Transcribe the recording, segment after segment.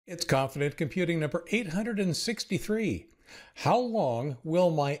It's Confident Computing number 863. How long will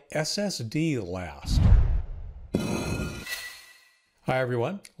my SSD last? Hi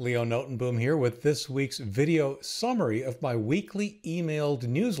everyone, Leo Notenboom here with this week's video summary of my weekly emailed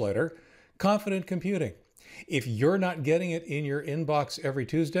newsletter, Confident Computing. If you're not getting it in your inbox every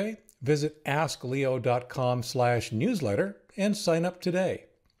Tuesday, visit askleo.com/newsletter and sign up today.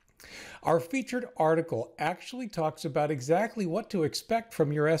 Our featured article actually talks about exactly what to expect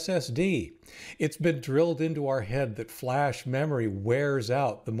from your SSD. It's been drilled into our head that flash memory wears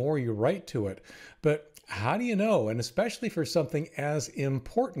out the more you write to it. But how do you know? And especially for something as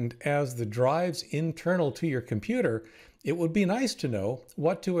important as the drives internal to your computer, it would be nice to know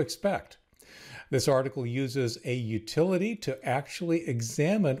what to expect. This article uses a utility to actually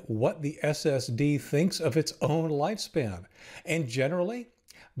examine what the SSD thinks of its own lifespan. And generally,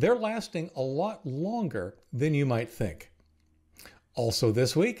 they're lasting a lot longer than you might think. Also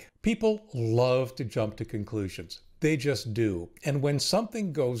this week, people love to jump to conclusions. They just do. And when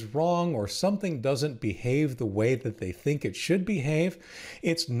something goes wrong or something doesn't behave the way that they think it should behave,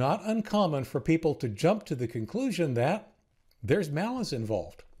 it's not uncommon for people to jump to the conclusion that there's malice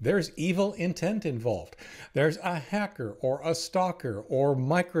involved. There's evil intent involved. There's a hacker or a stalker or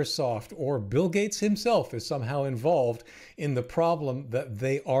Microsoft or Bill Gates himself is somehow involved in the problem that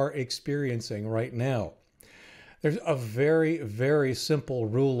they are experiencing right now. There's a very, very simple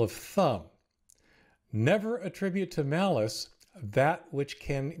rule of thumb. Never attribute to malice that which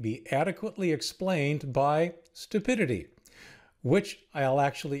can be adequately explained by stupidity, which I'll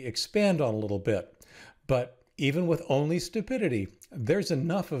actually expand on a little bit. But even with only stupidity, there's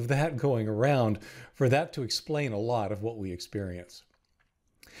enough of that going around for that to explain a lot of what we experience.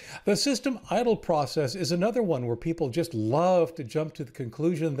 The system idle process is another one where people just love to jump to the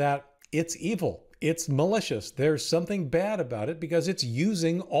conclusion that it's evil, it's malicious, there's something bad about it because it's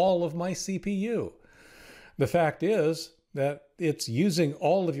using all of my CPU. The fact is that it's using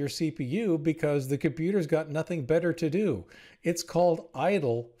all of your CPU because the computer's got nothing better to do. It's called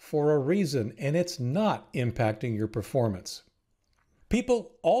idle for a reason, and it's not impacting your performance.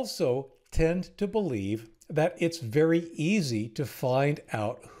 People also tend to believe that it's very easy to find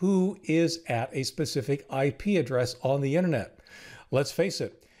out who is at a specific IP address on the internet. Let's face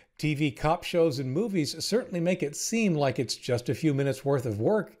it, TV cop shows and movies certainly make it seem like it's just a few minutes worth of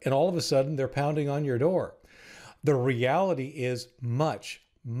work, and all of a sudden they're pounding on your door. The reality is much,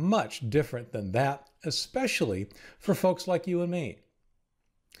 much different than that, especially for folks like you and me.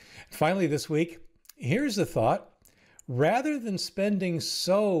 Finally this week, here's the thought. Rather than spending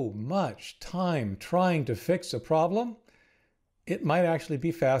so much time trying to fix a problem, it might actually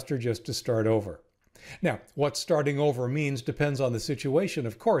be faster just to start over. Now, what starting over means depends on the situation.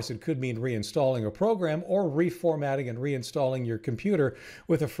 Of course, it could mean reinstalling a program or reformatting and reinstalling your computer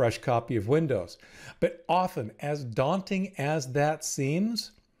with a fresh copy of Windows. But often, as daunting as that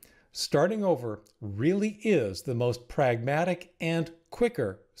seems, starting over really is the most pragmatic and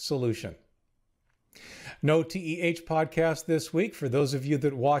quicker solution. No TEH podcast this week. For those of you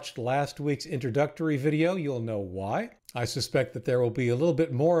that watched last week's introductory video, you'll know why. I suspect that there will be a little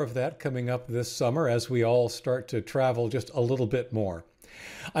bit more of that coming up this summer as we all start to travel just a little bit more.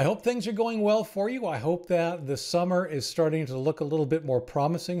 I hope things are going well for you. I hope that the summer is starting to look a little bit more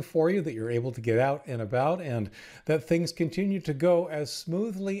promising for you, that you're able to get out and about, and that things continue to go as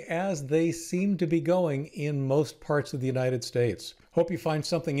smoothly as they seem to be going in most parts of the United States. Hope you find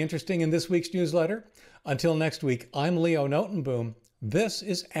something interesting in this week's newsletter. Until next week, I'm Leo Notenboom. This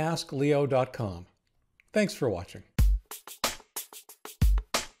is askleo.com. Thanks for watching.